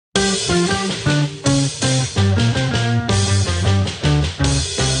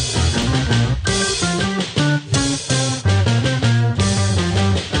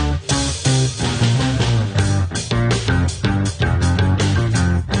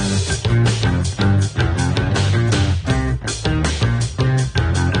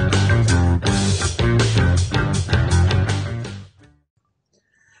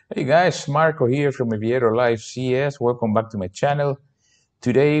guys, Marco here from Aviator Live CS. Welcome back to my channel.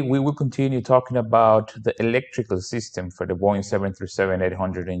 Today we will continue talking about the electrical system for the Boeing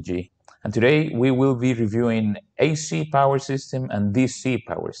 737-800NG. And today we will be reviewing AC power system and DC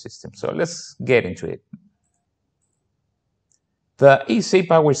power system. So let's get into it. The AC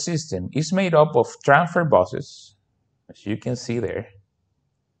power system is made up of transfer buses, as you can see there,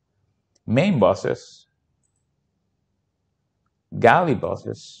 main buses, galley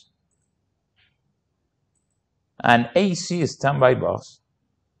buses, an AC standby bus,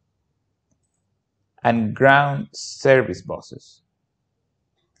 and ground service buses.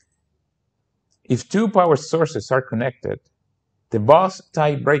 If two power sources are connected, the bus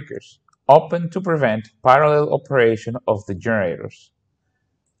tie breakers open to prevent parallel operation of the generators.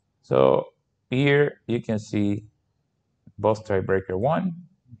 So here you can see bus tie breaker 1,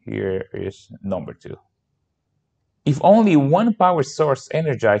 here is number 2. If only one power source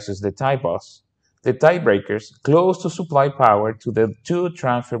energizes the tie bus, the tie breakers close to supply power to the two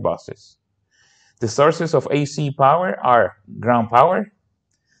transfer buses. The sources of AC power are ground power,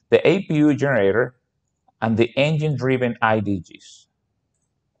 the APU generator, and the engine-driven IDGs.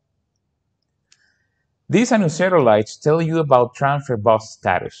 These annunciator lights tell you about transfer bus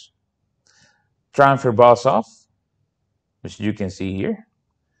status. Transfer bus off, which you can see here,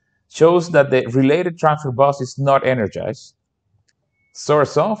 shows that the related transfer bus is not energized.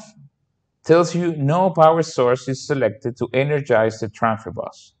 Source off tells you no power source is selected to energize the transfer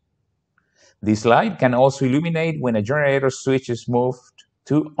bus. This light can also illuminate when a generator switch is moved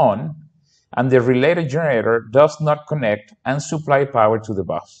to on and the related generator does not connect and supply power to the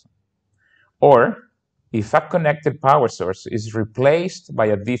bus, or if a connected power source is replaced by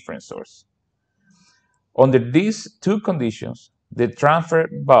a different source. Under these two conditions, the transfer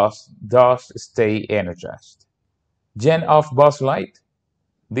bus does stay energized. Gen off bus light,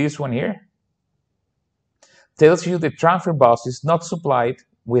 this one here, tells you the transfer bus is not supplied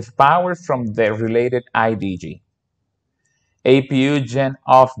with power from the related IDG. APU gen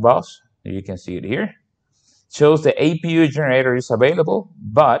off bus, you can see it here, shows the APU generator is available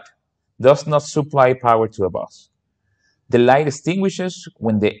but does not supply power to a bus. The light extinguishes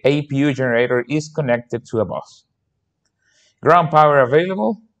when the APU generator is connected to a bus. Ground power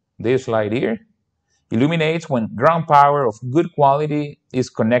available, this light here, illuminates when ground power of good quality is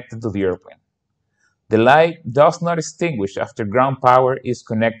connected to the airplane. The light does not extinguish after ground power is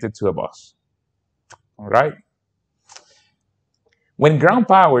connected to a bus. All right? When ground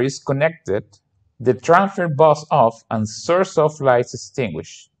power is connected, the transfer bus off and source off lights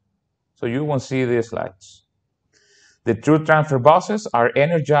extinguish. So you won't see these lights. The two transfer buses are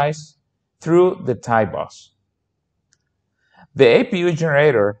energized through the tie bus. The APU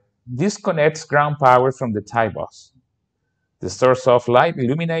generator disconnects ground power from the tie bus. The source off light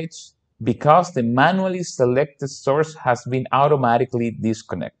illuminates because the manually selected source has been automatically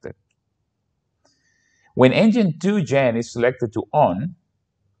disconnected. When engine 2 gen is selected to on,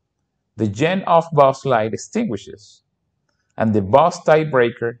 the gen off bus light extinguishes and the bus tie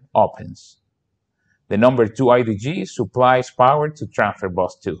breaker opens. The number 2 IDG supplies power to transfer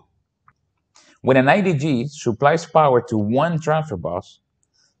bus 2. When an IDG supplies power to one transfer bus,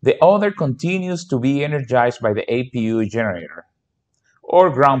 the other continues to be energized by the APU generator or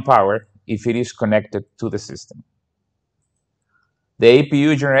ground power if it is connected to the system. The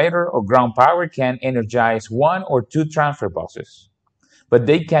APU generator or ground power can energize one or two transfer buses, but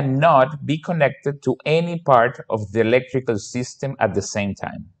they cannot be connected to any part of the electrical system at the same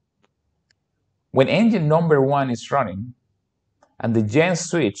time. When engine number 1 is running and the gen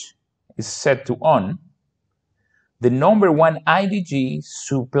switch is set to on, the number 1 IDG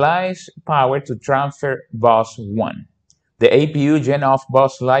supplies power to transfer bus 1. The APU gen off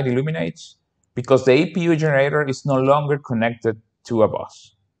bus light illuminates because the APU generator is no longer connected to a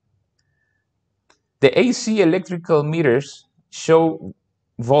bus. The AC electrical meters show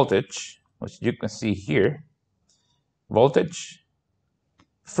voltage, which you can see here, voltage,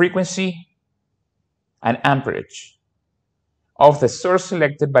 frequency, and amperage of the source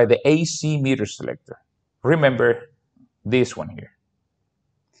selected by the AC meter selector. Remember this one here.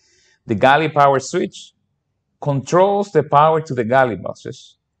 The galley power switch controls the power to the galley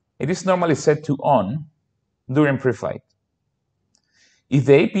buses. It is normally set to on during pre-flight. If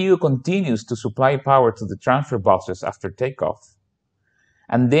the APU continues to supply power to the transfer buses after takeoff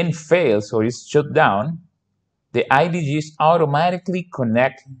and then fails or is shut down, the IDGs automatically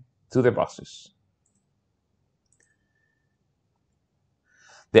connect to the buses.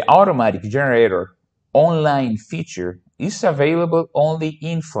 The automatic generator online feature is available only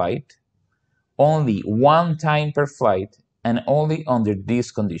in flight, only one time per flight, and only under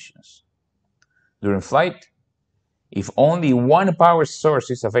these conditions. During flight, if only one power source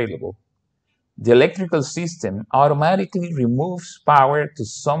is available, the electrical system automatically removes power to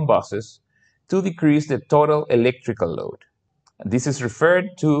some buses to decrease the total electrical load. This is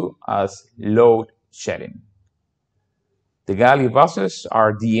referred to as load shedding. The galley buses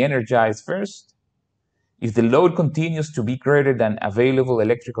are de-energized first. If the load continues to be greater than available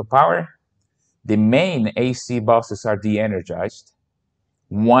electrical power, the main AC buses are de-energized,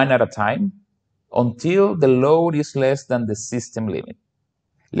 one at a time, until the load is less than the system limit.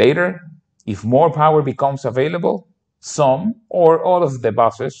 Later, if more power becomes available, some or all of the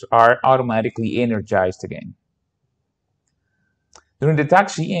buses are automatically energized again. During the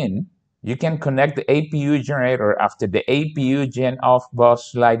taxi-in, you can connect the APU generator after the APU gen off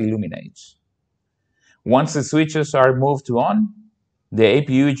bus light illuminates. Once the switches are moved to on, the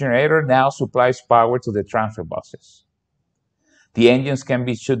APU generator now supplies power to the transfer buses. The engines can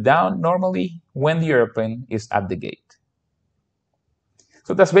be shut down normally when the airplane is at the gate.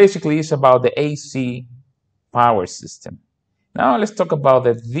 So that's basically it's about the AC power system. Now let's talk about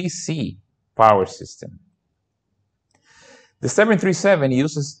the DC power system. The 737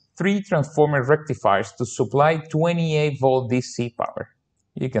 uses 3 transformer rectifiers to supply 28-volt DC power.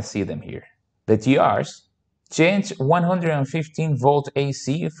 You can see them here. The TRs change 115-volt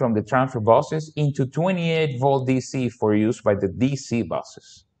AC from the transfer buses into 28-volt DC for use by the DC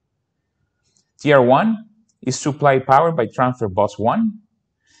buses. TR1 is supplied power by transfer bus 1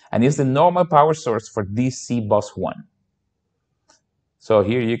 and is the normal power source for DC bus 1. So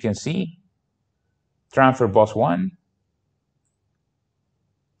here you can see transfer bus 1,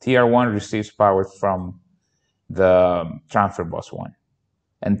 TR1 receives power from the transfer bus 1.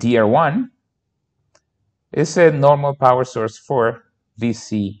 And TR1 is a normal power source for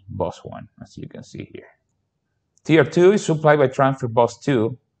DC bus 1, as you can see here. TR2 is supplied by transfer bus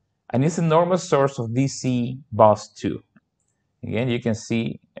 2 and is a normal source of DC bus 2. Again, you can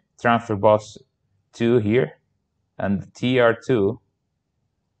see transfer bus 2 here, and TR2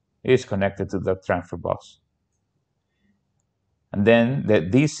 is connected to the transfer bus. And then the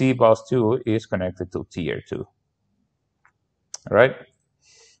DC bus 2 is connected to TR2. All right?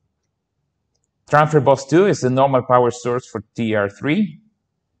 Transfer bus 2 is the normal power source for TR3,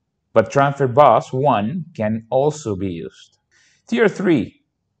 but transfer bus 1 can also be used. TR3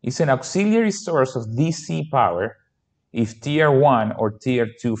 is an auxiliary source of DC power if TR1 or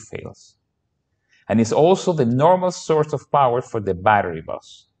TR2 fails, and is also the normal source of power for the battery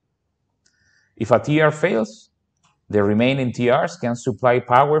bus. If a TR fails, the remaining TRs can supply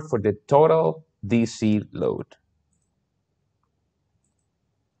power for the total DC load.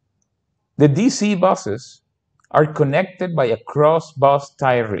 The DC buses are connected by a cross-bus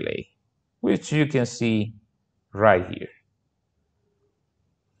tie relay, which you can see right here.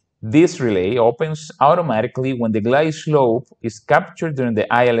 This relay opens automatically when the glide slope is captured during the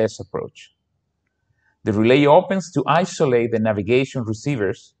ILS approach. The relay opens to isolate the navigation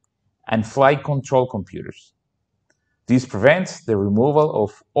receivers and flight control computers. This prevents the removal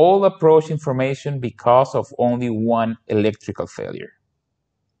of all approach information because of only one electrical failure.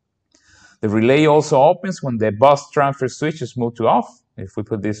 The relay also opens when the bus transfer switch is moved to off. If we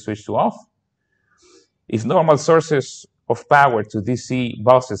put this switch to off, if normal sources of power to DC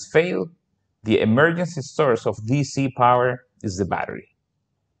buses fail, the emergency source of DC power is the battery.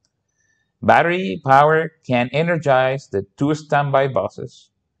 Battery power can energize the 2 standby buses,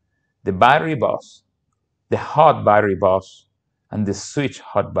 the battery bus, the hot battery bus, and the switch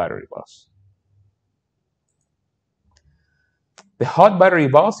hot battery bus. The hot battery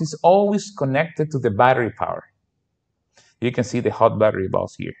bus is always connected to the battery power. You can see the hot battery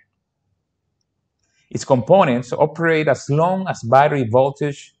bus here. Its components operate as long as battery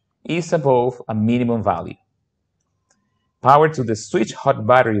voltage is above a minimum value. Power to the switch hot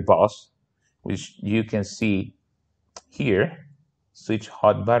battery bus, which you can see here, switch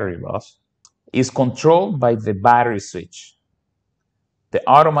hot battery bus, is controlled by the battery switch. The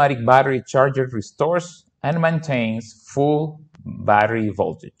automatic battery charger restores and maintains full battery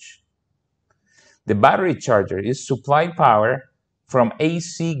voltage. The battery charger is supplied power from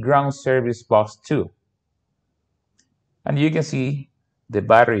AC ground service bus 2. And you can see the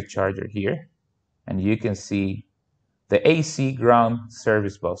battery charger here, and you can see the AC ground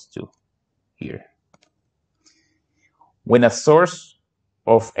service bus 2 here. When a source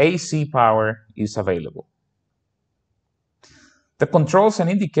of AC power is available. The controls and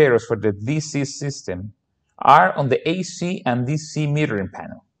indicators for the DC system are on the AC and DC metering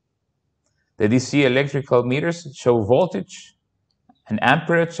panel. The DC electrical meters show voltage and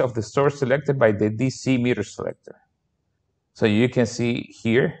amperage of the source selected by the DC meter selector. So you can see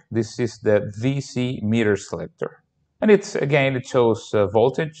here, this is the VC meter selector. And it's, again, it shows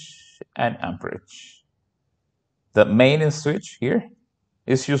voltage and amperage. The maintenance switch here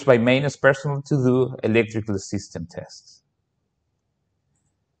is used by maintenance personnel to do electrical system tests.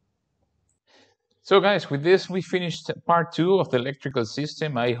 So guys, with this, we finished part 2 of the electrical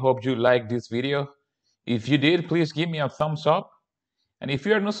system. I hope you liked this video. If you did, please give me a thumbs up. And if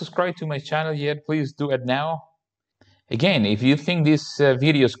you are not subscribed to my channel yet, please do it now. Again, if you think these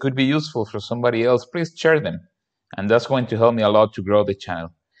videos could be useful for somebody else, please share them. And that's going to help me a lot to grow the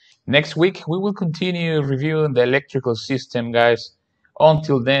channel. Next week, we will continue reviewing the electrical system, guys.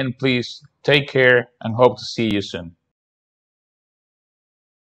 Until then, please take care and hope to see you soon.